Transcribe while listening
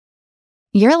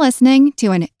You're listening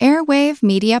to an Airwave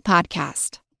Media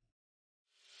Podcast.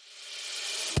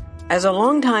 As a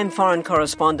longtime foreign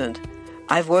correspondent,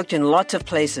 I've worked in lots of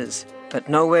places, but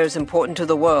nowhere as important to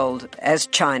the world as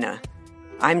China.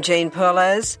 I'm Jane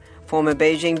Perlez, former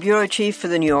Beijing bureau chief for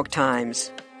the New York Times.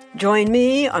 Join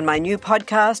me on my new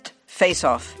podcast, Face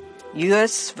Off,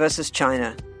 U.S. versus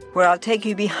China, where I'll take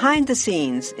you behind the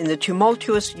scenes in the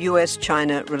tumultuous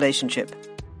U.S.-China relationship.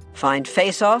 Find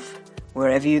Face Off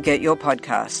wherever you get your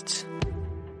podcasts.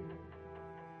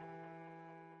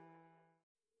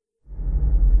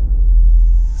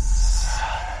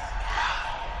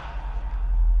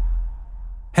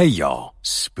 Hey y'all,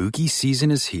 spooky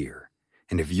season is here.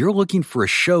 And if you're looking for a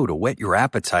show to whet your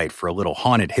appetite for a little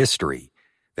haunted history,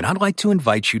 then I'd like to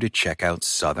invite you to check out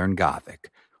Southern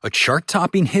Gothic, a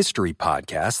chart-topping history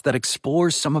podcast that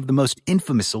explores some of the most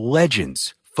infamous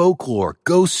legends, folklore,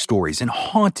 ghost stories, and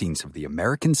hauntings of the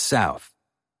American South.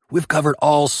 We've covered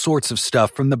all sorts of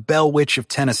stuff from the Bell Witch of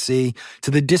Tennessee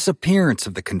to the disappearance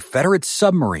of the Confederate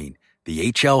submarine, the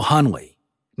H.L. Hunley,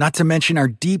 not to mention our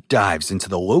deep dives into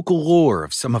the local lore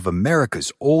of some of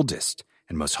America's oldest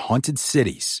and most haunted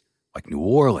cities, like New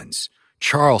Orleans,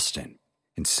 Charleston,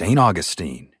 and St.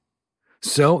 Augustine.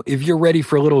 So, if you're ready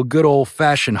for a little good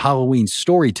old-fashioned Halloween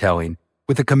storytelling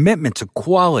with a commitment to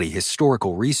quality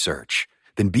historical research,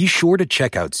 then be sure to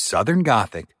check out Southern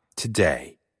Gothic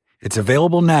today. It's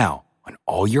available now on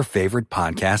all your favorite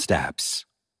podcast apps.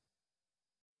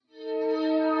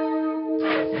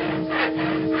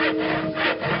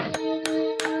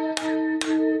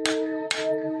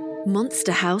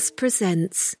 Monster House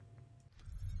presents.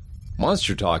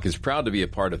 Monster Talk is proud to be a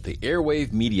part of the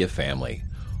Airwave Media family,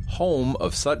 home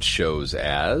of such shows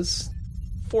as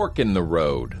Fork in the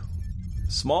Road,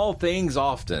 Small Things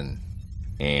Often,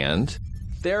 and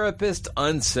Therapist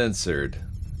Uncensored.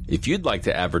 If you'd like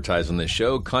to advertise on this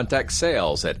show, contact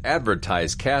sales at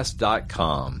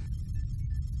advertisecast.com.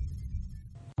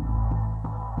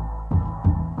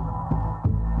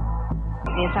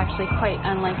 It's actually quite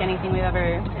unlike anything we've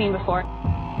ever seen before. A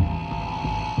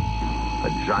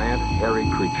giant, hairy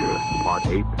creature, part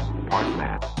ape, part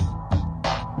man.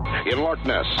 In Loch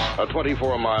Ness, a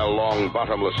 24-mile-long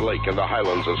bottomless lake in the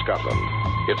Highlands of Scotland.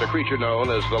 It's a creature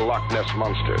known as the Loch Ness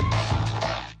Monster.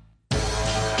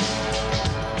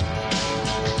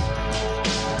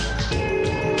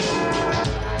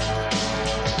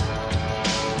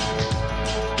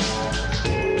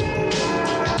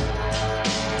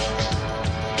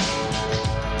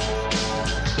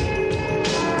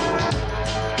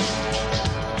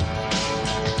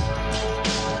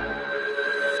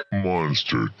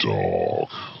 Monster Talk.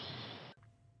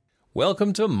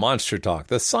 Welcome to Monster Talk,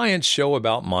 the science show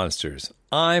about monsters.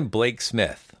 I'm Blake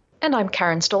Smith. And I'm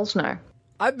Karen Stolzno.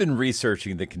 I've been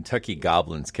researching the Kentucky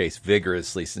Goblins case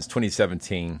vigorously since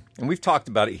 2017, and we've talked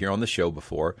about it here on the show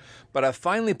before, but I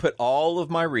finally put all of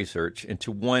my research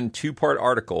into one two-part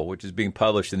article, which is being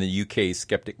published in the UK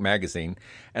Skeptic magazine,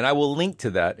 and I will link to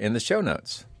that in the show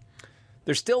notes.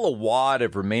 There's still a wad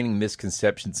of remaining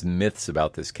misconceptions and myths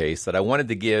about this case that I wanted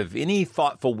to give any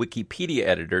thoughtful Wikipedia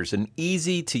editors an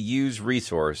easy-to-use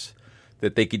resource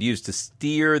that they could use to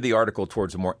steer the article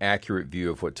towards a more accurate view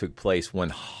of what took place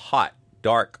one hot,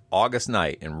 dark August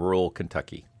night in rural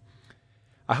Kentucky.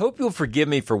 I hope you'll forgive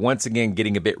me for once again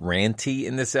getting a bit ranty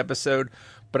in this episode,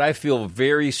 but I feel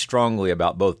very strongly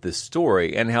about both this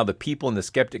story and how the people in the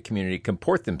skeptic community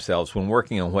comport themselves when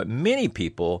working on what many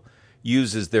people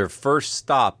use as their first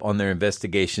stop on their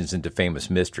investigations into famous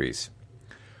mysteries.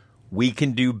 We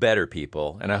can do better,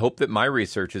 people, and I hope that my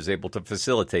research is able to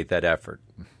facilitate that effort.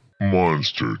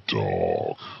 Monster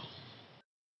Talk.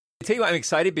 I tell you what, I'm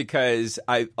excited because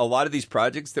a lot of these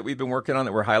projects that we've been working on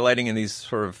that we're highlighting in these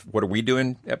sort of what are we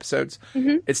doing episodes,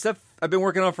 it's stuff I've been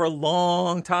working on for a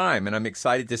long time, and I'm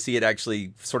excited to see it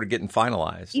actually sort of getting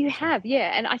finalized. You have,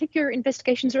 yeah. And I think your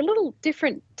investigations are a little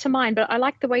different to mine, but I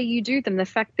like the way you do them, the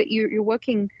fact that you're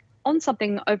working on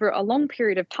something over a long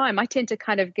period of time. I tend to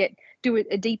kind of do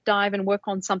a deep dive and work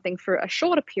on something for a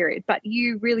shorter period, but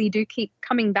you really do keep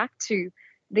coming back to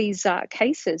these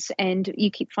cases and you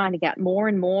keep finding out more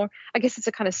and more. I guess it's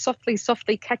a kind of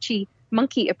softly catchy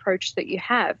monkey approach that you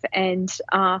have. And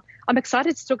I'm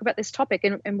excited to talk about this topic.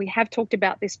 And we have talked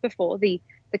about this before, the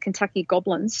Kentucky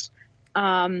Goblins.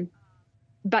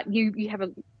 But you have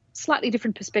a slightly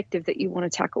different perspective that you want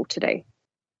to tackle today.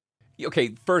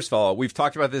 Okay, first of all, we've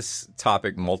talked about this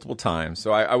topic multiple times.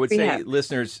 So I would say,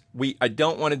 listeners, I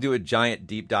don't want to do a giant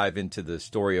deep dive into the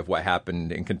story of what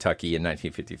happened in Kentucky in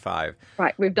 1955.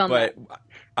 Right, we've done that. But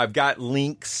I've got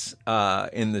links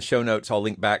in the show notes. I'll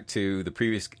link back to the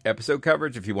previous episode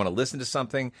coverage if you want to listen to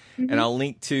something. And I'll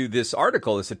link to this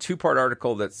article. It's a 2-part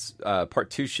article that's part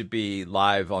 2 should be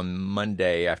live on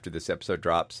Monday after this episode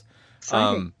drops.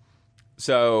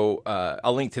 So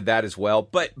I'll link to that as well.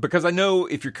 But because I know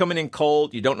if you're coming in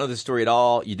cold, you don't know the story at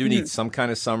all, you do need some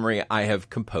kind of summary, I have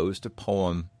composed a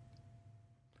poem.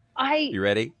 You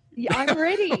ready? Yeah, I'm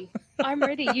ready. I'm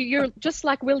ready. You're just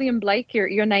like William Blake,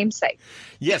 your namesake.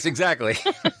 Yes, exactly.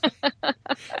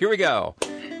 Here we go.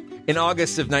 In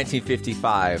August of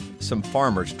 1955, some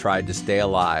farmers tried to stay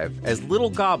alive as little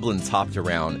goblins hopped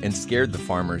around and scared the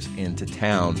farmers into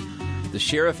town. The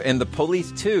sheriff and the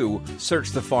police, too,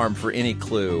 searched the farm for any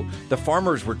clue. The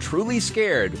farmers were truly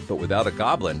scared, but without a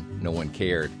goblin, no one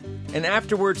cared. And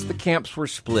afterwards, the camps were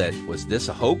split. Was this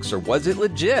a hoax or was it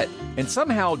legit? And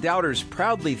somehow doubters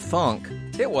proudly thunk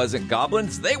it wasn't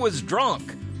goblins, they was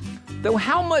drunk. Though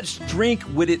how much drink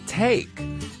would it take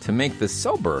to make the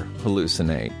sober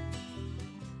hallucinate?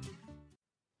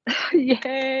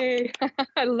 Yay!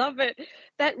 I love it.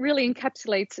 That really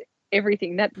encapsulates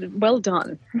everything. Well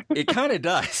done. It kind of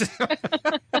does.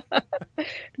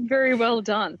 Very well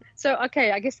done. So,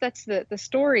 okay, I guess that's the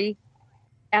story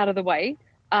out of the way.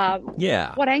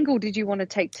 What angle did you want to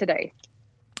take today?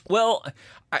 Well,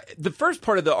 the first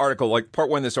part of the article, like part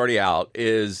 1 that's already out,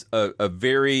 is a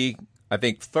very, I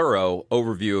think, thorough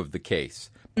overview of the case.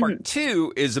 Part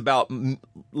 2 is about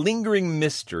lingering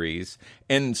mysteries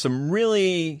and some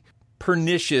really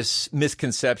pernicious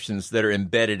misconceptions that are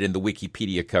embedded in the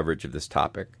Wikipedia coverage of this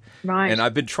topic. Right. And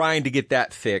I've been trying to get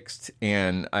that fixed.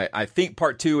 And I think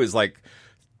part 2 is like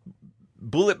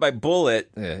bullet by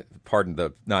bullet, pardon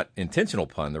the not intentional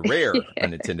pun, the rare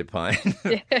unintended pun.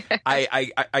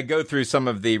 I go through some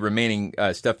of the remaining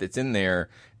stuff that's in there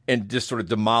and just sort of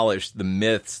demolish the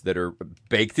myths that are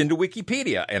baked into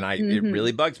Wikipedia. And it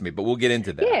really bugs me, but we'll get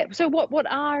into that. Yeah. So what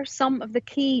are some of the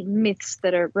key myths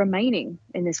that are remaining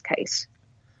in this case?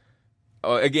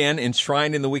 Again,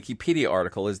 enshrined in the Wikipedia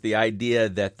article is the idea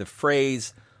that the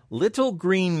phrase little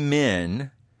green men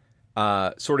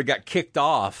sort of got kicked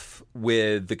off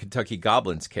with the Kentucky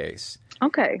Goblins case.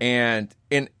 Okay. And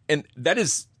that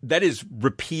is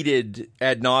repeated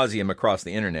ad nauseum across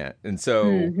the internet. And so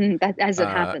that, as it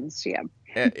happens,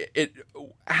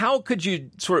 how could you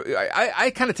sort of,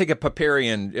 I kind of take a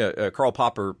Popperian, Karl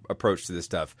Popper approach to this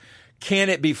stuff. Can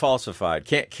it be falsified?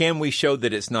 Can we show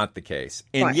that it's not the case?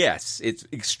 And yes, it's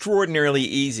extraordinarily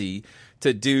easy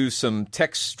to do some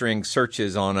text string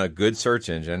searches on a good search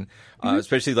engine,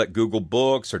 especially like Google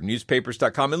Books or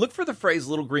newspapers.com, and look for the phrase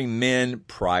little green men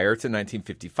prior to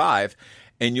 1955,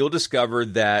 and you'll discover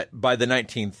that by the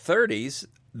 1930s,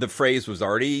 the phrase was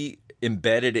already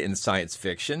embedded in science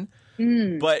fiction,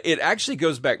 but it actually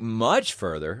goes back much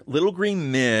further. Little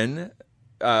green men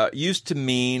used to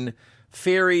mean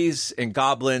fairies and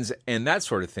goblins and that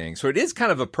sort of thing. So it is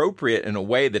kind of appropriate in a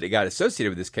way that it got associated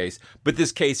with this case, but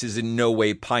this case is in no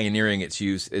way pioneering its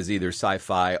use as either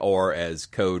sci-fi or as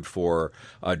code for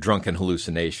drunken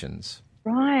hallucinations.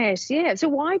 Right, yeah. So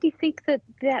why do you think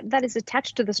that is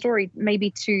attached to the story,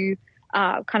 maybe to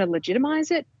kind of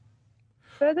legitimize it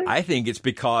further? I think it's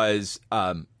because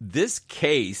this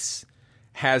case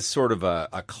has sort of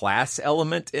a class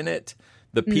element in it.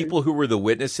 The people who were the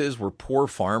witnesses were poor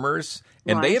farmers,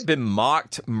 and they have been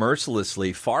mocked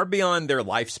mercilessly far beyond their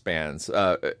lifespans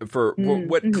for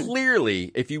what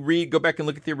clearly, if you go back and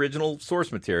look at the original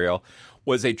source material,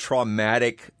 was a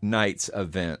traumatic night's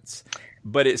events.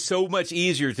 But it's so much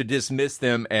easier to dismiss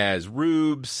them as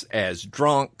rubes, as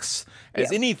drunks,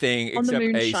 as anything except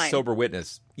a sober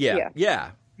witness.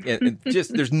 Yeah. And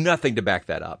just there's nothing to back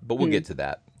that up, but we'll get to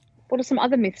that. What are some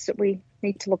other myths that we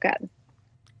need to look at?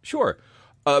 Sure.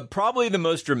 Probably the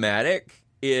most dramatic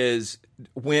is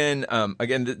when,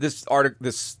 again,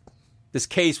 this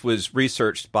case was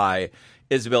researched by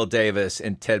Isabel Davis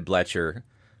and Ted Bletcher,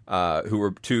 who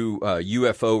were two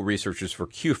UFO researchers for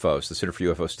CUFOS, the Center for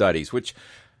UFO Studies, which,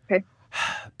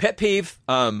 pet peeve,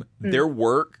 their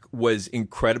work was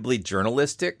incredibly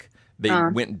journalistic. They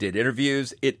went and did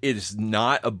interviews. It is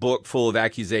not a book full of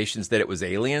accusations that it was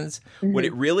aliens. What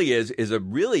it really is a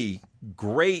really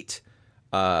great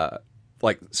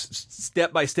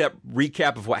step-by-step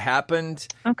recap of what happened.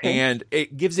 Okay. And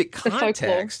it gives it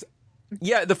context.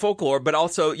 The folklore, but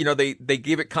also, they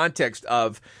give it context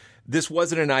of this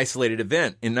wasn't an isolated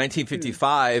event. In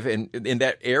 1955 and in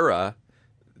that era,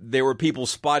 there were people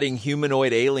spotting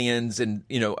humanoid aliens and,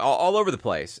 all over the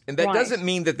place. And that doesn't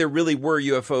mean that there really were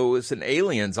UFOs and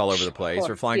aliens all over the place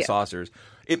or flying saucers.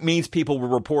 It means people were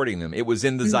reporting them. It was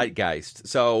in the zeitgeist.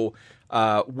 So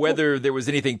whether there was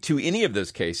anything to any of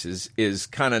those cases is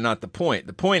kind of not the point.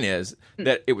 The point is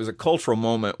that it was a cultural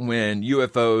moment when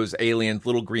UFOs, aliens,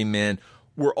 little green men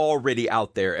were already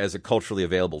out there as a culturally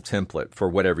available template for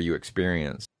whatever you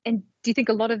experience. And do you think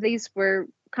a lot of these were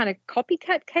kind of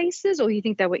copycat cases, or you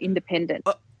think they were independent?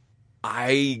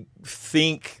 I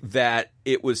think that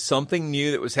it was something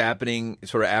new that was happening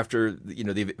sort of after,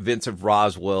 the events of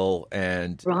Roswell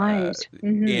and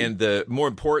and the more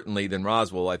importantly than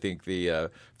Roswell, I think the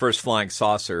first flying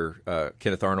saucer,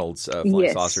 Kenneth Arnold's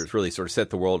flying saucers really sort of set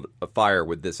the world afire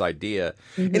with this idea.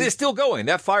 And it's still going.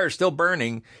 That fire is still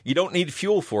burning. You don't need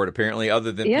fuel for it, apparently,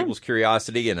 other than people's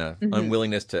curiosity and a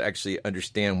unwillingness to actually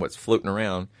understand what's floating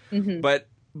around.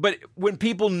 But when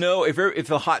people know, if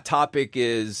a hot topic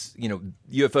is,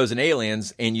 UFOs and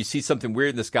aliens, and you see something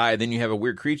weird in the sky, and then you have a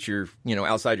weird creature,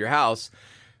 outside your house,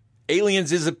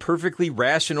 aliens is a perfectly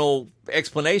rational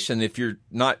explanation if you're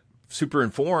not super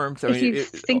informed. If you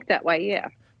think that way, yeah.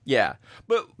 Yeah.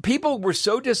 But people were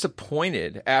so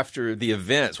disappointed after the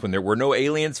events when there were no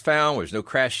aliens found, there was no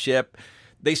crashed ship.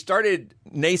 They started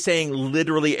naysaying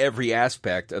literally every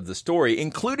aspect of the story,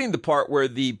 including the part where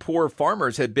the poor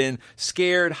farmers had been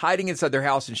scared, hiding inside their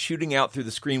house and shooting out through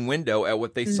the screen window at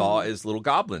what they saw as little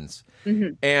goblins.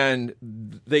 And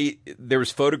there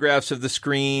was photographs of the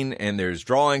screen and there's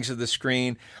drawings of the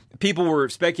screen. People were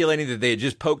speculating that they had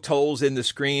just poked holes in the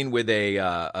screen with a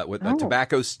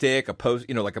tobacco stick, a post,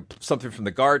 something from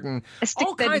the garden. A stick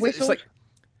that whistled.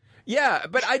 Yeah,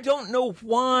 but I don't know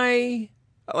why.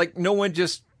 Like, no one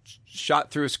just shot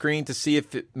through a screen to see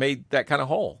if it made that kind of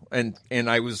hole. And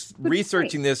I was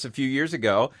researching this a few years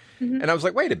ago, and I was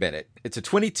like, wait a minute. It's a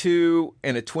 22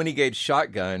 and a 20-gauge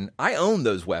shotgun. I own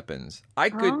those weapons. I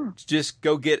could just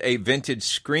go get a vintage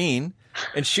screen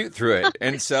and shoot through it.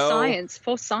 And so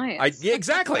science. Yeah,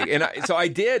 exactly. And so I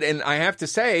did. And I have to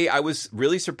say, I was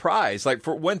really surprised. Like,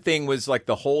 for one thing was like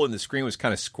the hole in the screen was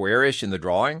kind of squarish in the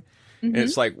drawing. And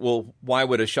it's like, well, why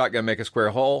would a shotgun make a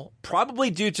square hole? Probably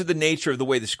due to the nature of the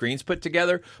way the screen's put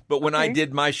together. But when I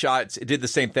did my shots, it did the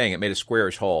same thing. It made a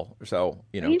squarish hole. So,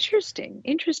 Interesting.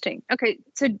 Okay.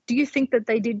 So do you think that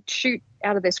they did shoot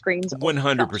out of their screens?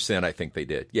 100% I think they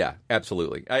did. Yeah,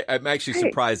 absolutely. I'm actually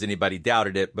surprised anybody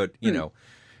doubted it. But,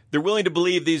 they're willing to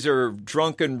believe these are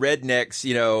drunken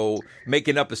rednecks,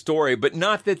 making up a story, but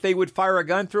not that they would fire a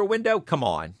gun through a window. Come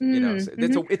on.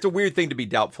 It's a weird thing to be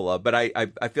doubtful of, but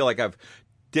I feel like I've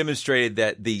demonstrated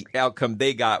that the outcome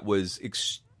they got was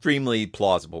extremely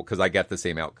plausible because I got the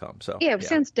same outcome. So it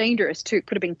sounds dangerous too. It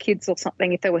could have been kids or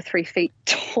something if they were 3 feet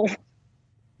tall.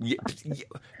 Yeah.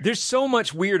 There's so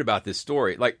much weird about this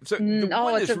story. Like, so the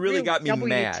one that's really got me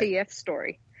mad. WTF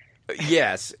story.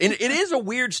 Yes. And it is a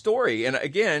weird story. And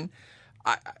again,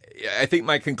 I think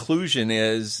my conclusion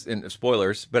is, and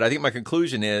spoilers, but I think my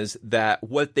conclusion is that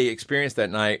what they experienced that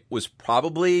night was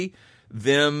probably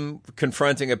them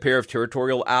confronting a pair of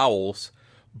territorial owls.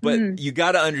 But you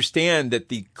got to understand that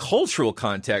the cultural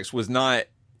context was not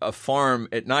a farm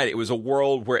at night. It was a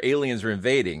world where aliens are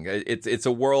invading. It's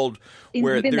a world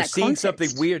where they're seeing something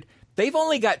weird. They've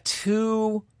only got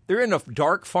they're in a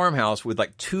dark farmhouse with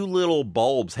like 2 little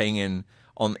bulbs hanging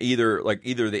on either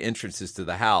the entrances to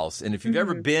the house. And if you've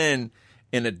ever been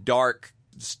in a dark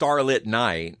starlit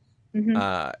night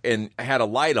and had a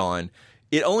light on,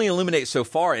 it only illuminates so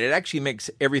far, and it actually makes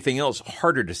everything else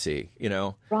harder to see,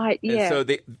 Right, yeah. And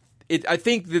so I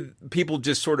think that people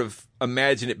just sort of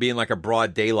imagine it being like a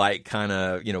broad daylight kind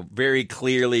of, very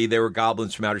clearly there were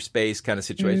goblins from outer space kind of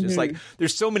situation. It's like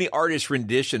there's so many artist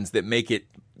renditions that make it,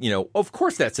 of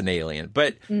course that's an alien.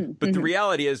 But the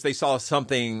reality is they saw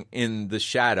something in the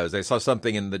shadows. They saw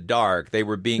something in the dark. They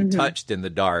were being touched in the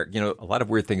dark. A lot of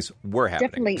weird things were happening.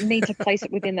 Definitely need to place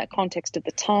it within that context of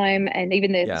the time and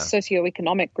even the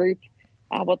socioeconomic group,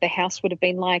 what the house would have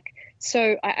been like.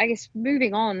 So I guess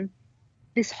moving on,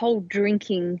 this whole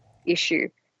drinking issue,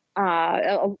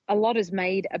 a lot is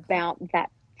made about that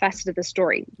facet of the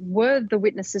story. Were the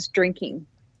witnesses drinking,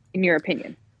 in your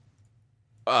opinion?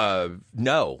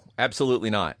 No, absolutely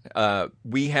not.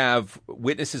 We have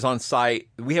witnesses on site.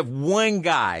 We have one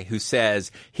guy who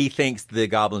says he thinks the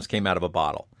goblins came out of a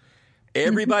bottle.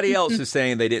 Everybody else is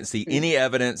saying they didn't see any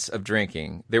evidence of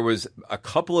drinking. There was a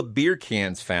couple of beer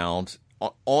cans found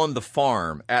on the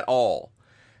farm at all.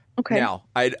 Okay. Now,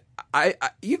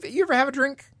 you ever have a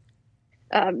drink?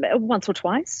 Once or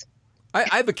twice.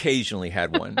 I've occasionally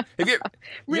had one. Have you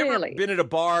ever been at a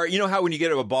bar? You know how when you get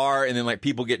to a bar and then like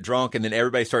people get drunk and then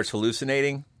everybody starts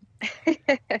hallucinating?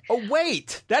 Oh,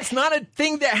 wait, that's not a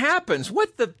thing that happens.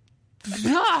 What the?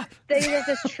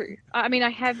 That's true. I mean,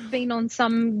 I have been on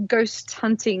some ghost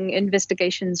hunting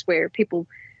investigations where people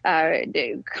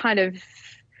kind of,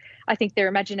 I think their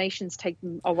imaginations take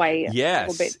them away a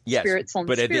little bit. Yes. Spirits on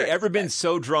but spirits. Have they ever been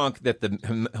so drunk that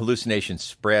the hallucinations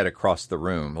spread across the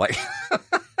room? Like,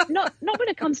 not when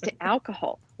it comes to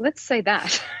alcohol. Let's say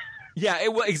that. Yeah,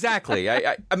 well, exactly.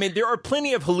 I mean, there are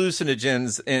plenty of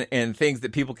hallucinogens and things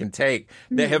that people can take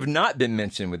that have not been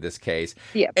mentioned with this case.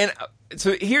 Yeah. And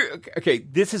so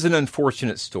this is an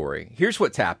unfortunate story. Here's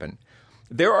what's happened.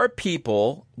 There are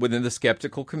people within the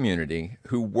skeptical community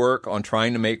who work on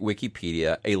trying to make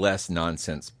Wikipedia a less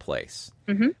nonsense place.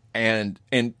 Mm-hmm.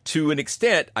 And to an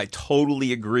extent, I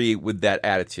totally agree with that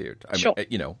attitude. Sure. I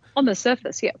mean, on the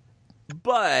surface, yeah.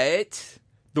 But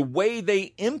the way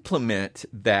they implement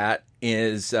that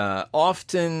is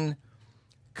often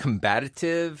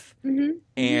combative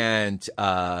and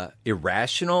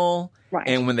irrational. Right.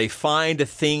 And when they find a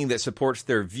thing that supports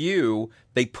their view,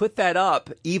 they put that up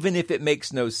even if it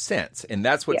makes no sense. And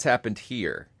that's what's happened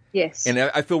here. Yes. And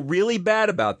I feel really bad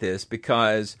about this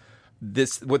because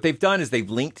what they've done is they've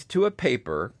linked to a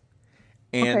paper,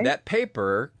 and that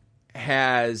paper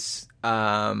has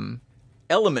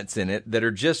elements in it that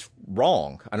are just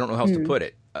wrong. I don't know how else to put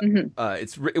it.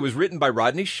 It was written by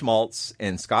Rodney Schmaltz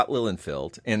and Scott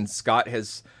Lilienfeld, and Scott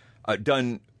has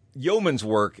done yeoman's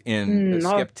work in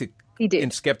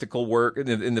skeptical work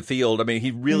in the field. I mean,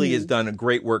 he really has done a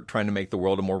great work trying to make the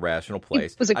world a more rational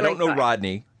place. I don't know guy.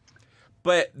 Rodney,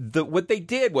 but what they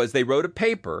did was they wrote a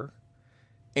paper,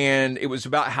 and it was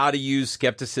about how to use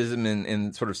skepticism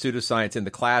and sort of pseudoscience in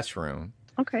the classroom.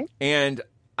 Okay. And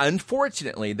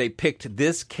unfortunately, they picked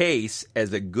this case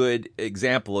as a good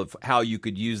example of how you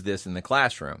could use this in the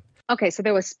classroom. Okay, so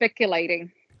they were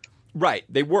speculating. Right,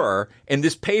 they were. And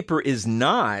this paper is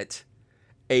not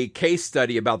a case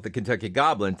study about the Kentucky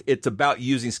Goblins. It's about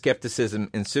using skepticism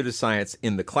and pseudoscience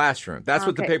in the classroom. That's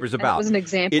what the paper's about. That was an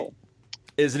example.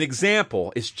 It is an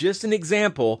example. It's just an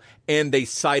example. And they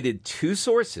cited two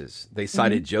sources. They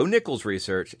cited Joe Nichols'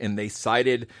 research, and they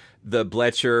cited the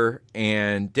Bletcher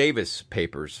and Davis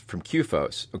papers from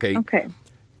QFOS. Okay.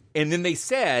 And then they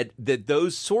said that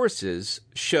those sources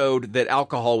showed that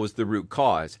alcohol was the root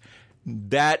cause.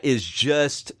 That is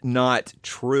just not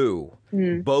true.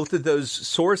 Both of those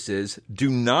sources do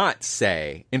not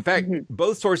say. In fact,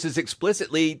 both sources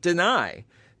explicitly deny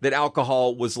that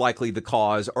alcohol was likely the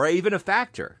cause or even a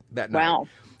factor that night. Wow.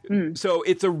 So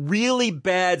it's a really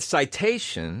bad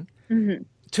citation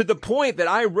to the point that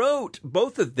I wrote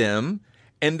both of them,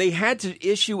 and they had to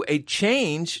issue a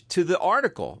change to the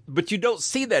article. But you don't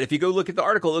see that. If you go look at the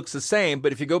article, it looks the same.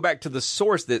 But if you go back to the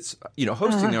source that's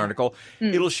hosting the article,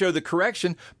 it'll show the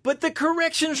correction. But the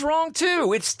correction's wrong,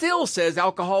 too. It still says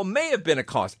alcohol may have been a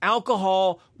cause.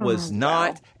 Alcohol was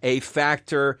not a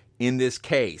factor in this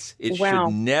case. It should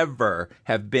never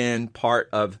have been part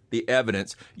of the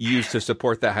evidence used to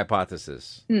support that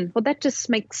hypothesis. Well, that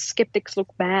just makes skeptics look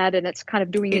bad, and it's kind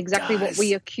of doing exactly what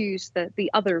we accuse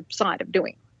the other side of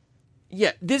doing.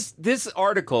 Yeah, this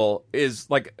article is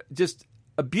like just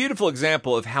a beautiful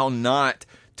example of how not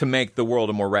to make the world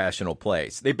a more rational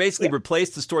place. They basically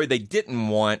replaced the story they didn't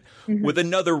want with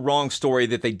another wrong story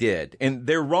that they did. And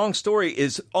their wrong story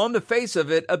is, on the face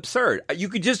of it, absurd. You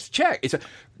could just check. It's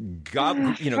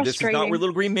this is not where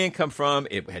little green men come from.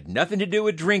 It had nothing to do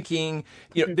with drinking.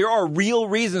 There are real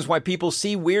reasons why people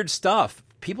see weird stuff.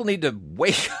 People need to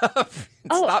wake up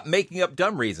and stop making up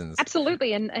dumb reasons.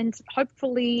 Absolutely. And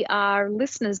hopefully our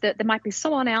listeners, that there might be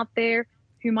someone out there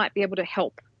who might be able to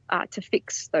help to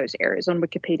fix those errors on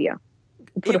Wikipedia.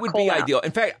 It would be ideal.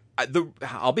 In fact,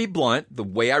 I'll be blunt. The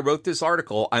way I wrote this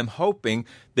article, I'm hoping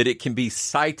that it can be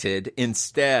cited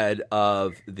instead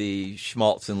of the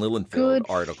Schmaltz and Lilienfeld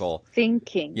article.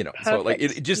 Thinking. Perfect. So like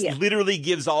it just literally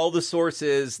gives all the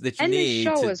sources that you need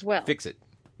to fix it.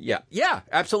 Yeah,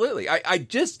 absolutely. I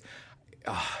just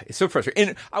it's so frustrating.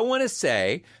 And I want to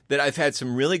say that I've had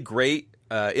some really great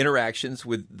interactions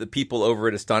with the people over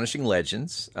at Astonishing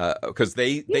Legends because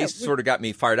they sort of got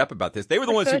me fired up about this. They were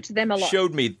the ones who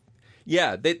showed me.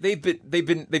 Yeah,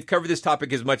 they've covered this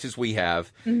topic as much as we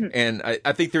have, and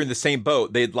I think they're in the same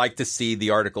boat. They'd like to see the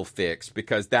article fixed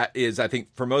because that is, I think,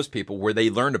 for most people where they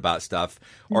learn about stuff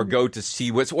or go to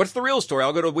see what's the real story.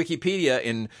 I'll go to Wikipedia,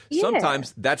 and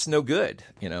sometimes that's no good.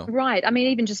 Right. I mean,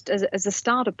 even just as a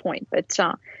starter point, but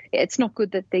it's not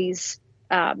good that these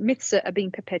myths are being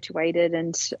perpetuated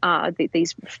and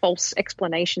these false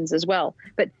explanations as well.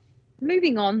 But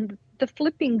moving on, the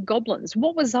flipping goblins.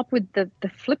 What was up with the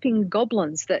flipping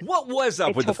goblins? What was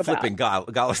up with the flipping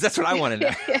goblins? That's what I want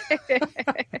to know.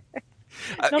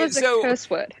 Not as a curse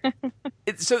word.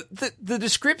 So the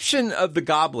description of the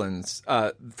goblins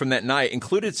from that night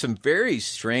included some very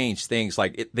strange things,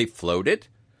 like they floated,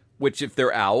 which if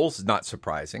they're owls is not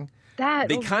surprising. Obvious.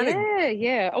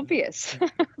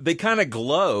 They kind of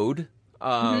glowed.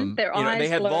 Their eyes they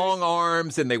had glowed. long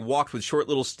arms and they walked with short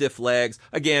little stiff legs.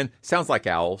 Again, sounds like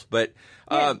owls, but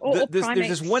or there's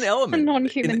this one element.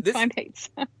 Non-human primates.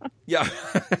 Yeah.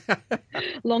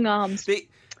 Long arms.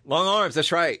 Long arms,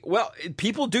 that's right. Well,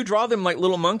 people do draw them like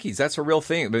little monkeys. That's a real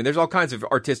thing. I mean, there's all kinds of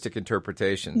artistic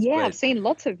interpretations. Yeah, I've seen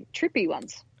lots of trippy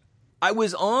ones. I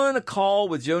was on a call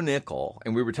with Joe Nickel,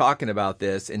 and we were talking about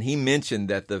this, and he mentioned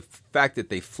that the fact that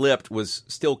they flipped was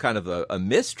still kind of a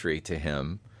mystery to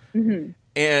him. Mm-hmm.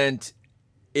 And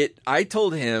I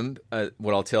told him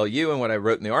what I'll tell you and what I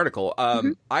wrote in the article.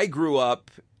 I grew up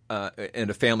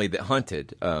in a family that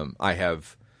hunted. I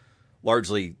have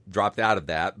largely dropped out of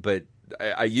that, but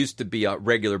I used to be a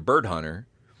regular bird hunter.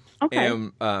 Okay.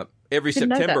 And every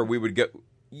September we would go.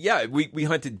 Yeah, we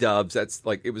hunted doves. That's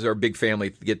like, it was our big family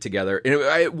get together, and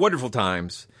I had wonderful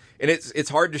times. And it's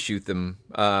hard to shoot them.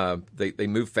 They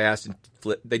move fast and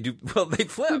flip. They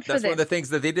flip. That's one of the things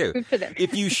that they do. Good for them.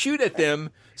 If you shoot at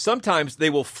them, sometimes they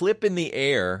will flip in the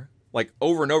air, like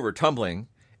over and over, tumbling,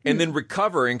 and then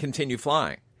recover and continue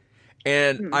flying.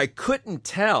 And I couldn't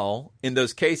tell in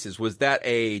those cases, was that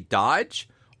a dodge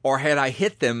or had I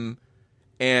hit them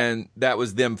and that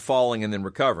was them falling and then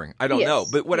recovering? I don't know.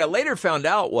 But what I later found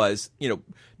out was,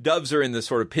 doves are in the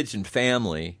sort of pigeon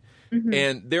family. Mm-hmm.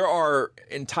 And there are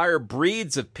entire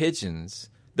breeds of pigeons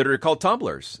that are called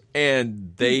tumblers,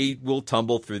 and they will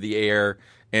tumble through the air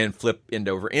and flip end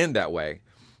over end that way.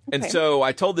 Okay. And so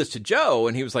I told this to Joe,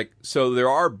 and he was like, so there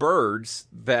are birds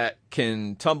that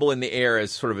can tumble in the air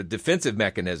as sort of a defensive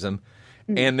mechanism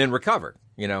and then recover,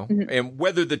 and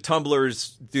whether the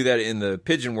tumblers do that in the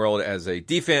pigeon world as a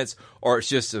defense or it's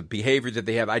just a behavior that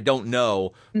they have, I don't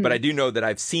know. But I do know that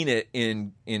I've seen it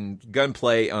in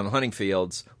gunplay on hunting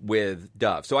fields with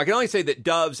doves. So I can only say that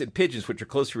doves and pigeons, which are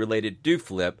closely related, do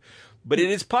flip. But it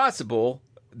is possible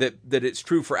that it's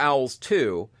true for owls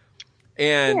too.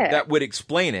 And that would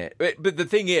explain it. But the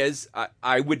thing is,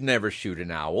 I would never shoot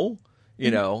an owl.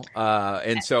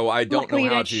 And so I don't Luckily know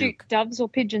how you don't shoot doves or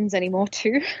pigeons anymore,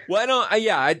 too. Well,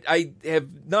 I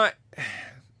have not.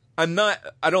 I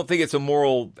don't think it's a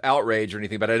moral outrage or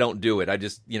anything, but I don't do it. I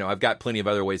just, I've got plenty of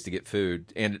other ways to get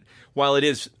food, and while it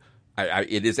is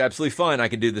absolutely fun, I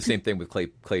can do the same thing with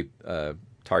clay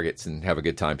targets and have a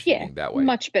good time shooting that way.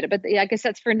 Much better, but I guess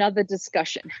that's for another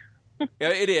discussion. Yeah,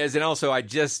 it is, and also I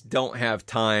just don't have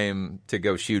time to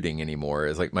go shooting anymore.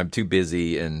 It's like I'm too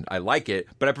busy, and I like it,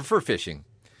 but I prefer fishing.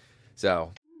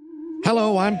 So,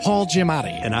 hello, I'm Paul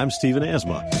Giamatti, and I'm Stephen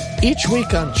Asma. Each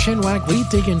week on Chinwag, we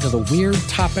dig into the weird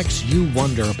topics you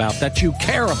wonder about, that you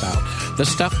care about, the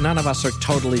stuff none of us are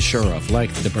totally sure of,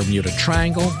 like the Bermuda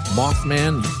Triangle,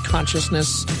 Mothman,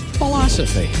 consciousness,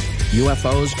 philosophy,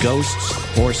 UFOs,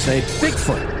 ghosts, or say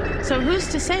Bigfoot. So who's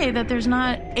to say that there's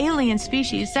not alien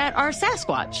species that are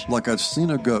Sasquatch? Like I'd seen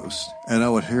a ghost, and I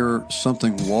would hear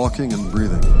something walking and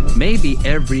breathing. Maybe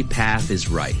every path is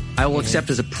right. I will accept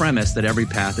as a premise that every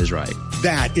path is right.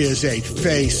 That is a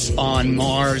face on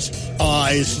Mars.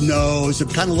 Eyes, nose.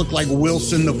 It kind of looked like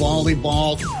Wilson the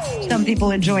volleyball. Some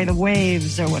people enjoy the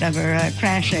waves or whatever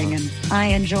crashing, and I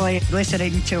enjoy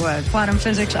listening to a quantum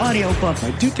physics audiobook.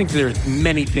 I do think there are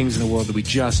many things in the world that we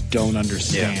just don't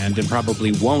understand and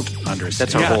probably won't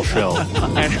understand. That's our whole show.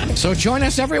 So join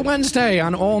us every Wednesday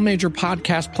on all major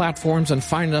podcast platforms and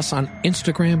find us on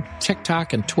Instagram,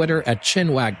 TikTok, and Twitter at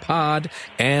ChinwagPod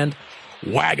and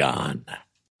Wagon.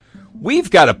 We've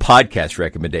got a podcast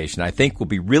recommendation I think will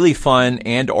be really fun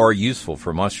and or useful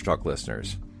for Monster Talk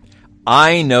listeners.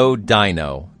 I Know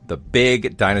Dino, the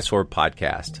Big Dinosaur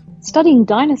Podcast. Studying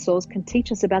dinosaurs can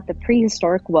teach us about the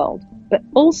prehistoric world, but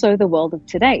also the world of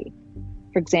today.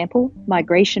 For example,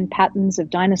 migration patterns of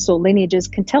dinosaur lineages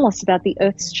can tell us about the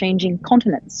Earth's changing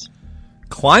continents.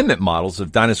 Climate models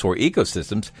of dinosaur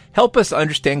ecosystems help us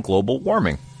understand global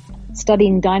warming.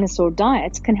 Studying dinosaur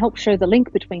diets can help show the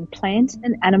link between plant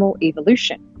and animal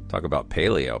evolution. Talk about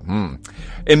paleo.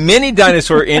 In many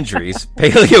dinosaur injuries,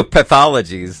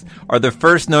 paleopathologies are the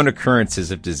first known occurrences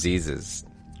of diseases.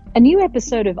 A new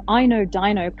episode of I Know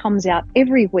Dino comes out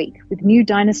every week with new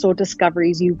dinosaur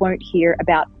discoveries you won't hear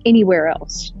about anywhere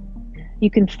else.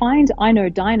 You can find I Know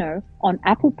Dino on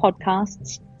Apple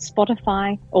Podcasts,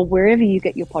 Spotify, or wherever you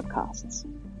get your podcasts.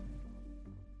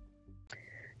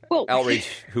 Well, outreach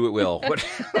who it will.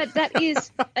 that is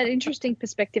an interesting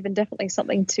perspective and definitely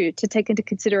something to take into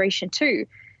consideration too.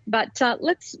 But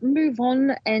let's move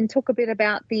on and talk a bit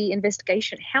about the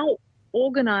investigation. How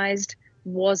organized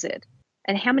was it?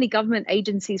 and how many government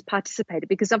agencies participated?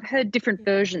 Because I've heard different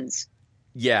versions.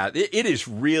 Yeah, it is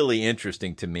really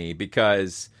interesting to me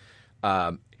because,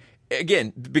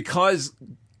 again, because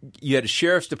you had a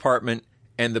sheriff's department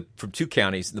and from 2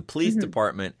 counties, and the police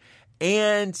department,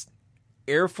 and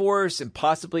Air Force and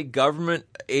possibly government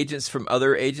agents from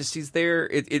other agencies there.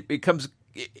 It becomes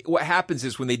what happens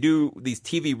is when they do these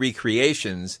TV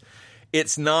recreations,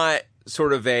 it's not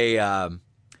sort of a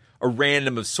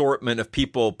random assortment of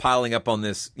people piling up on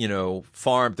this,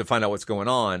 farm to find out what's going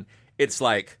on. It's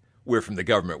like, we're from the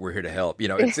government. We're here to help.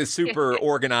 It's super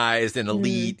organized and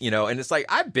elite, and it's like,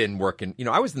 I've been working,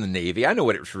 I was in the Navy. I know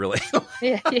what it was really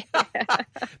like.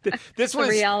 This was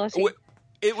reality.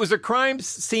 It was a crime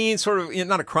scene, sort of,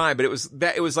 not a crime, but it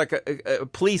was like a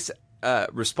police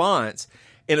response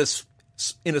in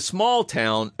a small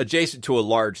town adjacent to a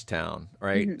large town.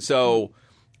 Right. So,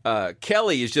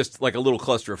 Kelly is just like a little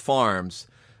cluster of farms,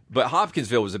 but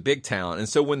Hopkinsville was a big town. And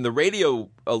so when the radio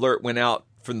alert went out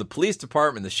from the police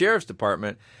department, the sheriff's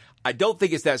department, I don't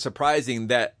think it's that surprising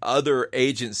that other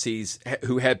agencies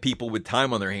who had people with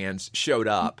time on their hands showed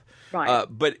up. Right.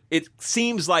 But it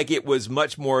seems like it was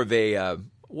much more of an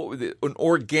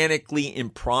organically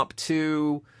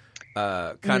impromptu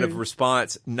kind of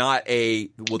response, not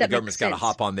the government's got to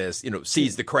hop on this,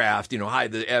 seize the craft,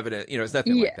 hide the evidence. It's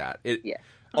nothing like that.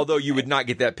 Although you would not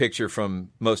get that picture from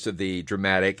most of the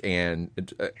dramatic and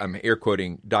I'm air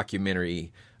quoting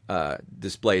documentary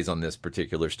displays on this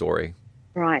particular story.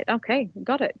 Right. Okay.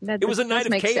 Got it. It was a night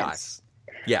of chaos. Sense.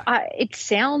 Yeah. It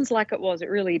sounds like it was. It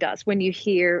really does. When you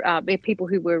hear people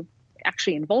who were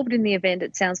actually involved in the event,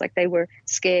 it sounds like they were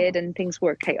scared and things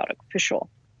were chaotic for sure.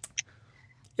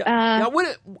 Yeah. Now, I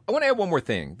want to add one more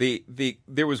thing.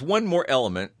 There was one more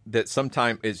element that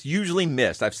sometimes is usually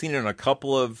missed. I've seen it on a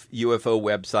couple of UFO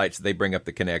websites. They bring up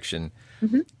the connection.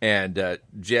 And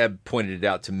Jeb pointed it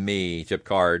out to me, Jeb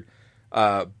Card.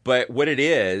 But what it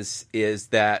is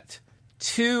that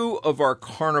 2 of our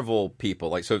carnival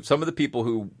people, so some of the people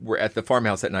who were at the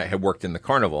farmhouse that night had worked in the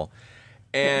carnival,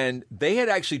 and they had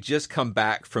actually just come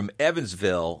back from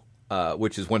Evansville,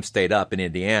 which is one state up in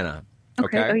Indiana.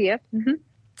 Okay. Oh, yeah.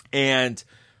 And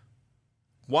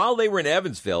while they were in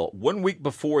Evansville, 1 week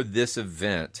before this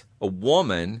event, a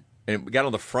woman, and we got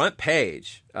on the front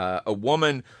page, a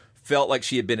woman felt like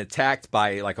she had been attacked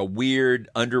by like a weird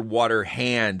underwater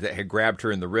hand that had grabbed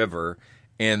her in the river.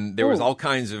 And there was all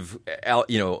kinds of,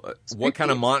 what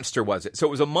kind of monster was it? So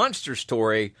it was a monster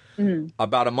story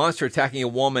about a monster attacking a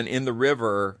woman in the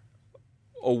river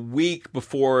a week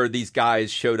before these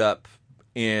guys showed up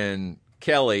in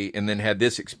Kelly and then had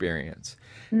this experience.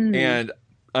 And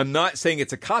I'm not saying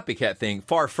it's a copycat thing.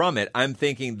 Far from it. I'm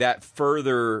thinking that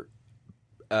further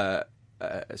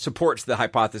supports the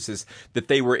hypothesis that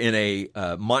they were in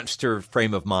a monster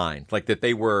frame of mind, like that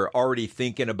they were already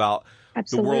thinking about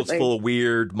the world's full of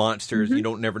weird monsters. You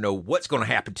don't never know what's going to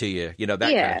happen to you, that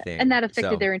kind of thing. And that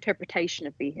affected their interpretation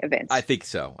of the events. I think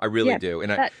so. I really do.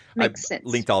 And I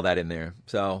linked all that in there.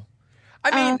 So,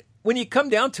 I mean, when you come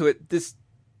down to it, this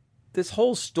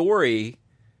whole story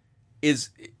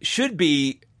should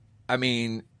be, I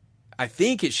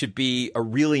think it should be a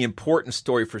really important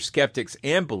story for skeptics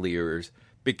and believers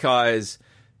because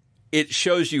it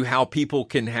shows you how people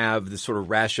can have this sort of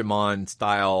Rashomon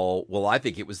style. Well, I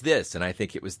think it was this, and I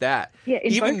think it was that. Yeah,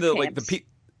 even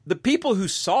the people who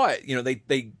saw it,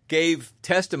 they gave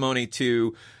testimony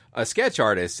to a sketch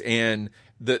artist, and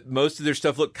most of their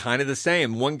stuff looked kind of the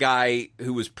same. One guy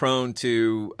who was prone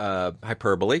to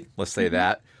hyperbole, let's say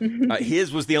that,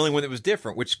 his was the only one that was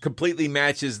different, which completely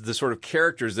matches the sort of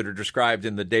characters that are described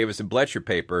in the Davis and Bletcher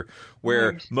paper,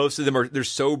 where most of them they're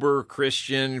sober,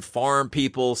 Christian, farm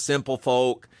people, simple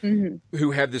folk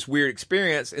who have this weird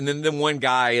experience. And then one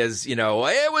guy is, it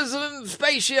was a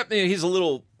spaceship. He's a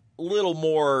little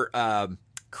more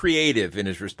creative in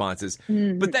his responses,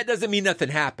 but that doesn't mean nothing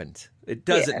happened. It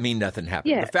doesn't mean nothing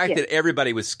happened. The fact that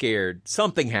everybody was scared,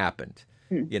 something happened.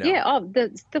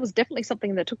 There was definitely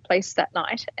something that took place that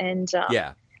night, and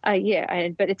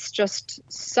but it's just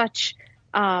such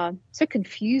so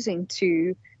confusing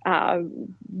to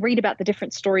read about the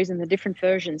different stories and the different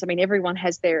versions. I mean, everyone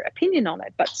has their opinion on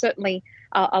it, but certainly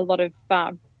there's a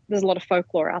lot of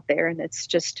folklore out there, and it's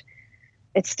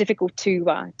difficult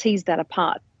to tease that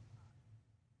apart.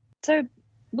 So,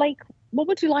 Blake, what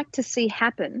would you like to see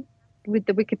happen with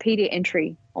the Wikipedia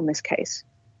entry on this case?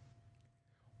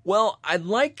 Well, I'd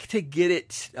like to get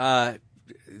it,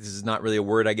 this is not really a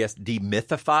word, I guess,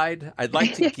 demythified. I'd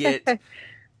like to get... It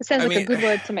sounds like a good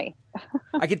word to me.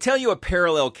 I could tell you a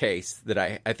parallel case that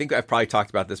I think I've probably talked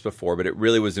about this before, but it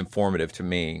really was informative to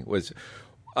me, was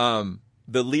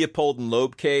the Leopold and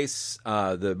Loeb case,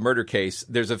 the murder case,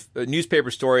 there's a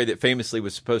newspaper story that famously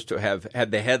was supposed to have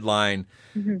had the headline,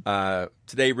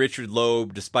 today Richard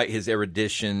Loeb, despite his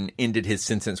erudition, ended his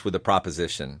sentence with a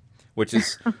proposition, which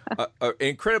is an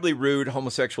incredibly rude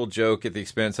homosexual joke at the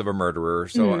expense of a murderer.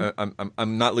 So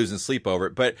I'm not losing sleep over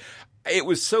it. But it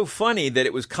was so funny that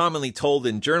it was commonly told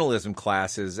in journalism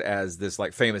classes as this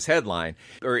like famous headline,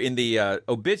 or in the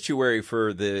obituary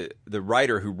for the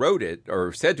writer who wrote it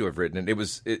or said to have written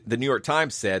it. The New York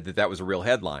Times said that was a real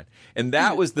headline, and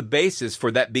that was the basis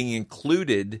for that being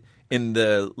included in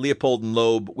the Leopold and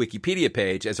Loeb Wikipedia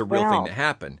page as a real thing that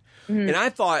happened. And I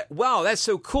thought, wow, that's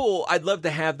so cool. I'd love to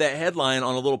have that headline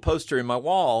on a little poster in my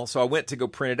wall. So I went to go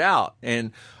print it out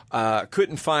and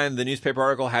couldn't find the newspaper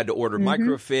article, had to order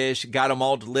microfiche, got them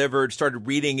all delivered, started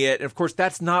reading it. And of course,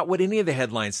 that's not what any of the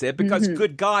headlines said because,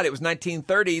 good God, it was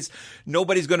 1930s.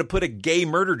 Nobody's going to put a gay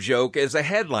murder joke as a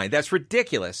headline. That's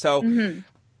ridiculous. So,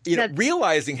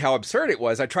 realizing how absurd it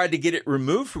was, I tried to get it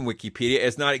removed from Wikipedia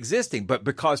as not existing. But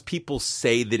because people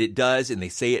say that it does and they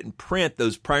say it in print,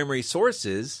 those primary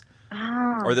sources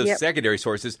or those secondary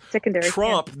sources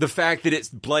trump the fact that it's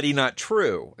bloody not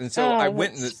true. And so I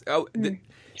went and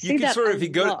you can sort of, if you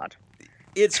go to,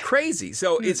 it's crazy.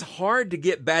 So it's hard to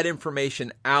get bad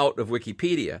information out of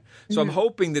Wikipedia. So I'm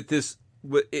hoping that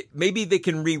maybe they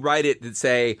can rewrite it and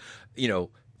say,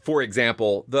 for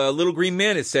example, the Little Green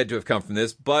Men is said to have come from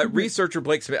this, but researcher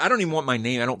Blake Smith, I don't even want my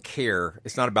name. I don't care.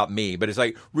 It's not about me, but it's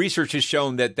like research has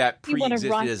shown that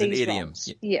pre-existed as an idiom.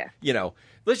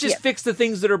 Let's just fix the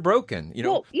things that are broken.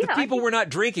 The people were not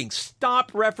drinking.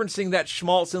 Stop referencing that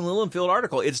Schmaltz and Lilienfeld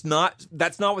article. That's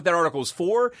not what that article is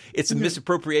for. It's a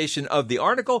misappropriation of the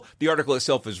article. The article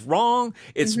itself is wrong.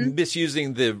 It's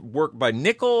misusing the work by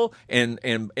Nickel and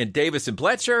Davis and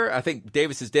Bletcher. I think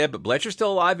Davis is dead, but Bletcher's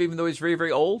still alive, even though he's very,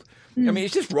 very old. I mean,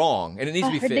 it's just wrong, and it needs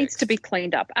to be fixed. It needs to be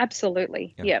cleaned up.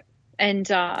 Absolutely. Yeah.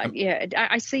 And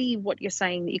I see what you're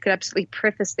saying, that you could absolutely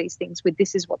preface these things with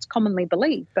this is what's commonly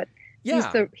believed, but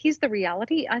here's the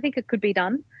reality. I think it could be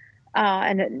done,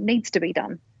 and it needs to be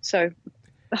done. So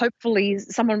hopefully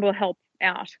someone will help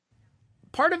out.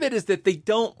 Part of it is that they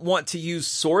don't want to use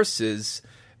sources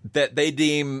that they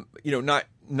deem, not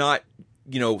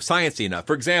sciencey enough.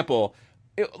 For example,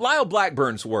 Lyle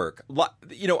Blackburn's work.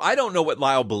 I don't know what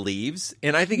Lyle believes,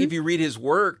 and I think if you read his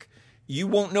work, you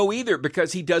won't know either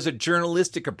because he does a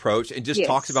journalistic approach and just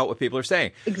talks about what people are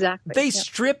saying. Exactly. They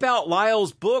strip out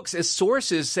Lyle's books as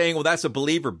sources saying, well, that's a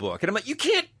believer book. And I'm like, you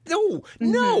can't, no.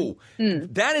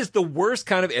 That is the worst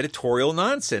kind of editorial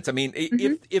nonsense. I mean,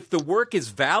 if the work is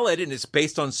valid and it's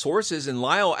based on sources, and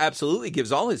Lyle absolutely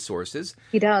gives all his sources.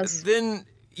 He does. Then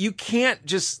you can't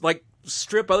just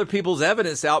strip other people's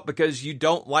evidence out because you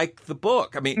don't like the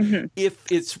book. I mean, if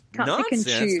it's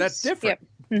nonsense, that's different.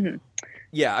 Yep.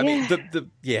 Yeah, I mean,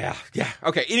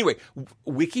 Okay, anyway,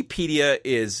 Wikipedia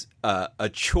is a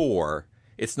chore.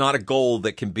 It's not a goal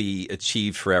that can be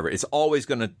achieved forever. It's always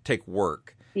going to take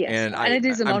work. Yes, and it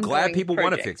is an I'm ongoing glad people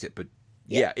want to project. fix it. But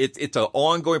it's an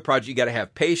ongoing project. You got to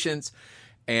have patience,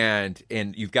 and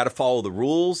you've got to follow the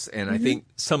rules. And I think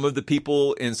some of the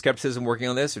people in skepticism working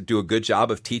on this do a good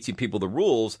job of teaching people the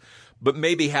rules, but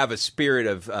maybe have a spirit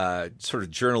of sort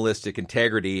of journalistic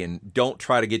integrity and don't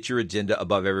try to get your agenda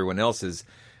above everyone else's.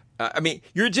 I mean,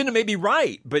 your agenda may be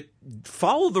right, but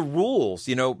follow the rules.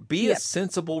 Be a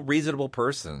sensible, reasonable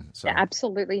person. So. Yeah,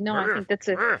 absolutely. No, I think that's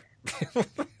a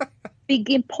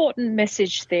big, important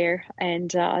message there,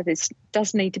 and this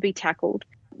does need to be tackled.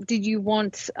 Did you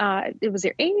want? Was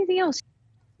there anything else?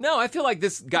 No, I feel like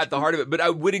this got the heart of it, but I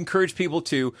would encourage people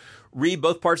to read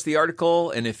both parts of the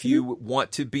article. And if you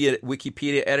want to be a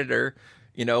Wikipedia editor,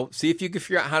 see if you can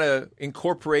figure out how to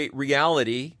incorporate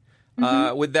reality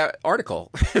with that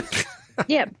article.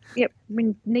 Yep.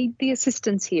 We need the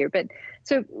assistance here. But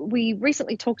so we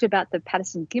recently talked about the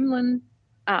Patterson-Gimlin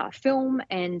film,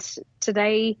 and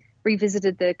today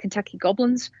revisited the Kentucky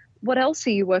Goblins. What else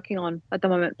are you working on at the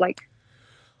moment, Blake?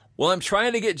 Well, I'm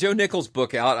trying to get Joe Nichols'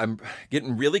 book out. I'm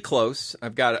getting really close.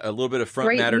 I've got a little bit of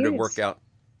front matter to work out.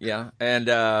 Yeah. And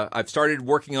I've started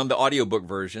working on the audiobook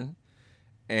version.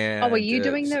 And, are you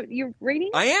doing you're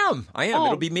reading? I am. Oh,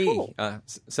 it'll be me. Cool.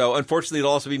 So unfortunately,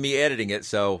 it'll also be me editing it.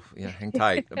 So hang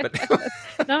tight. But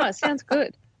no, it sounds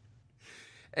good.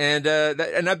 And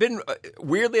I've been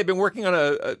working on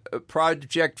a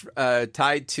project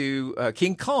tied to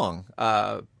King Kong,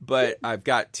 but I've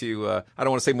got to. I don't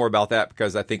want to say more about that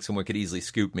because I think someone could easily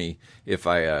scoop me if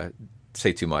I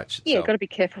say too much. Yeah, got to be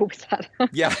careful with that.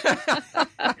 Yeah,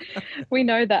 we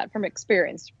know that from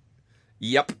experience.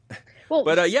 Yep. Well,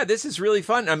 but this is really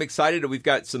fun. I'm excited. We've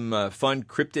got some fun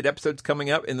cryptid episodes coming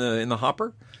up in the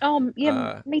hopper.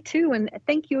 Me too. And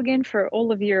thank you again for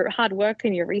all of your hard work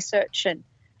and your research. And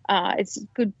it's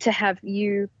good to have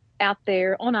you out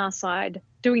there on our side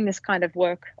doing this kind of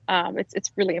work.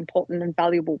 It's really important and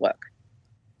valuable work.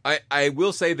 I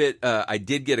will say that I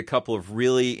did get a couple of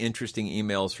really interesting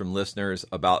emails from listeners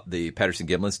about the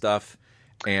Patterson-Gimlin stuff,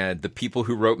 and the people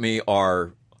who wrote me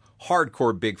are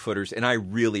hardcore Bigfooters, and I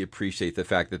really appreciate the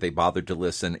fact that they bothered to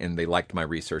listen and they liked my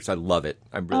research. I love it.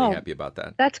 I'm really happy about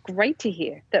that. That's great to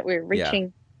hear, that we're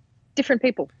reaching different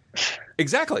people.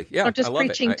 Exactly. Yeah, not just I love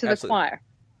preaching it. to the choir.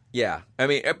 Yeah. I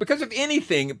mean, because of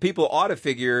anything, people ought to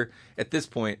figure at this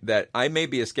point that I may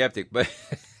be a skeptic, but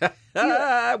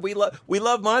we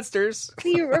love monsters.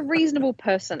 You're a reasonable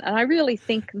person, and I really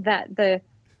think that the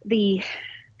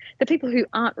people who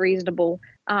aren't reasonable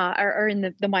are in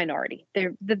the minority.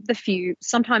 They're the few.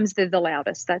 Sometimes they're the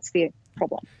loudest. That's the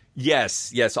problem.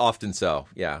 Yes, often so.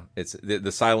 Yeah, it's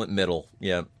the silent middle.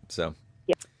 Yeah. So,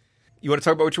 you want to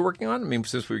talk about what you're working on? I mean,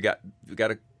 since we got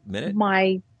a minute.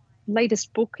 My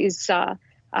latest book is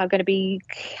going to be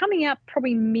coming out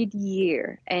probably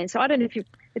mid-year, and so I don't know if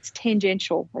it's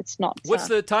tangential. It's not. What's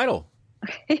the title?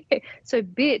 So,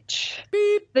 bitch.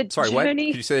 Beep. Sorry, journey... what?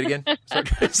 Can you say it again?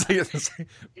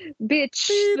 Bitch,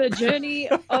 the journey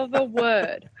of a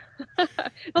word. Not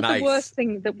nice. The worst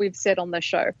thing that we've said on the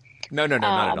show. No, not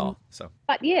at all. So,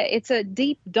 but yeah, it's a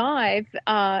deep dive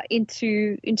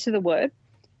into the word,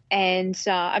 and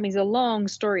I mean, it's a long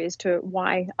story as to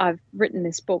why I've written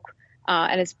this book,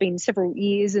 and it's been several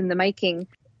years in the making.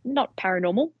 Not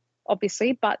paranormal,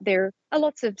 obviously, but there are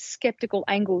lots of skeptical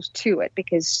angles to it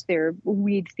because there are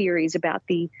weird theories about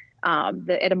the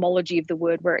etymology of the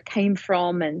word, where it came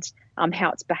from, and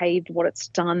how it's behaved, what it's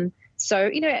done. So,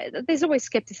 there's always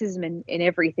skepticism in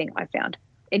everything I found.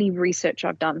 Any research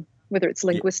I've done, whether it's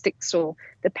linguistics or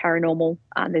the paranormal,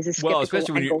 there's a skeptical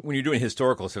especially angle. when you're doing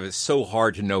historical stuff, it's so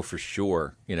hard to know for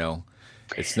sure.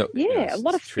 It's no. A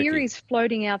lot of tricky. theories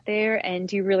floating out there,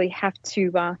 and you really have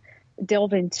to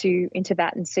delve into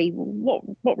that and see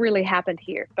what really happened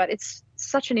here. But it's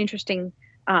such an interesting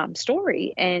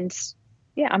story, and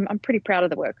I'm pretty proud of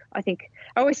the work. I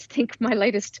always think my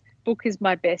latest book is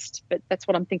my best, but that's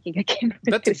what I'm thinking again.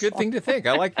 That's a good thing to think.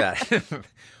 I like that.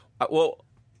 Well,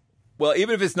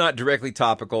 even if it's not directly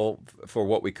topical for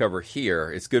what we cover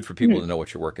here, it's good for people to know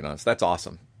what you're working on. So that's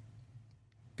awesome.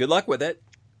 Good luck with it.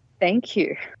 Thank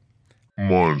you.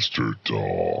 Monster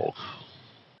Talk.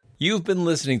 You've been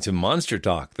listening to Monster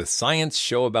Talk, the science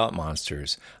show about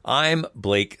monsters. I'm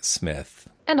Blake Smith.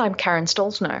 And I'm Karen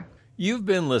Stolzno. You've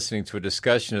been listening to a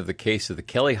discussion of the case of the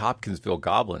Kelly Hopkinsville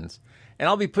Goblins, and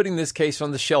I'll be putting this case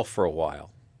on the shelf for a while.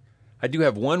 I do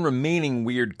have one remaining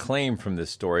weird claim from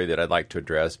this story that I'd like to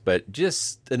address, but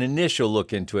just an initial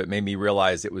look into it made me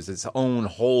realize it was its own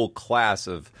whole class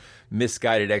of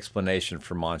misguided explanation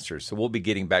for monsters. So we'll be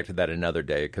getting back to that another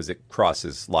day because it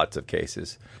crosses lots of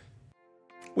cases.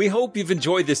 We hope you've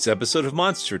enjoyed this episode of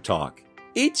Monster Talk.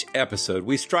 Each episode,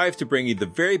 we strive to bring you the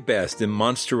very best in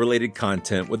monster-related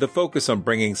content with a focus on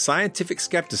bringing scientific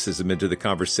skepticism into the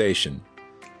conversation.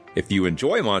 If you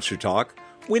enjoy Monster Talk,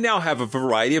 we now have a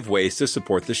variety of ways to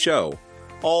support the show,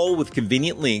 all with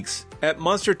convenient links at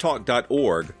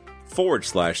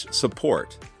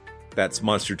monstertalk.org/support. That's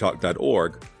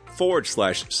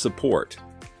monstertalk.org/support.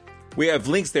 We have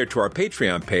links there to our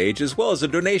Patreon page as well as a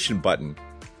donation button.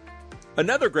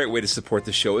 Another great way to support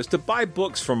the show is to buy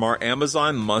books from our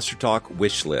Amazon Monster Talk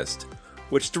wish list,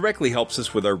 which directly helps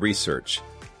us with our research.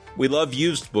 We love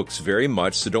used books very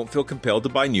much, so don't feel compelled to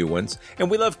buy new ones,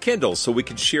 and we love Kindle so we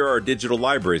can share our digital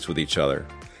libraries with each other.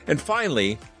 And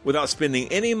finally, without spending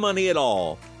any money at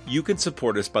all, you can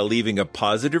support us by leaving a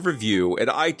positive review at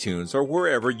iTunes or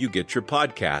wherever you get your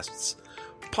podcasts.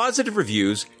 Positive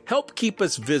reviews help keep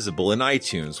us visible in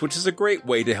iTunes, which is a great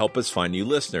way to help us find new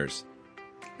listeners.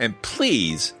 And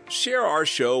please share our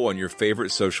show on your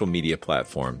favorite social media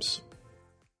platforms.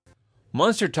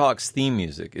 Monster Talk's theme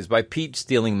music is by Peach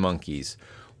Stealing Monkeys.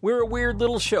 We're a weird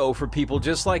little show for people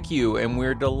just like you, and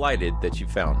we're delighted that you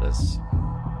found us.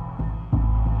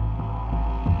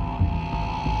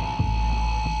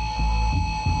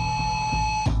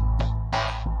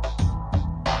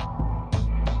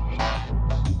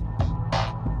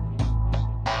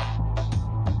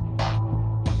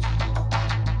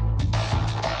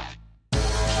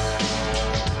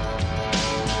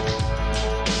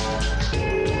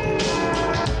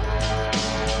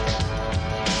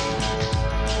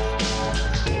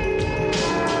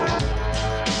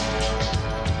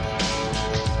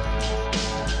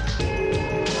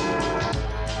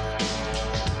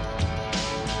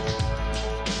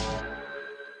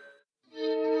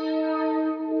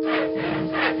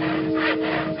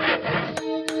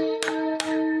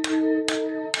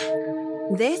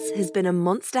 This has been a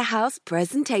Monster House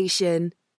presentation.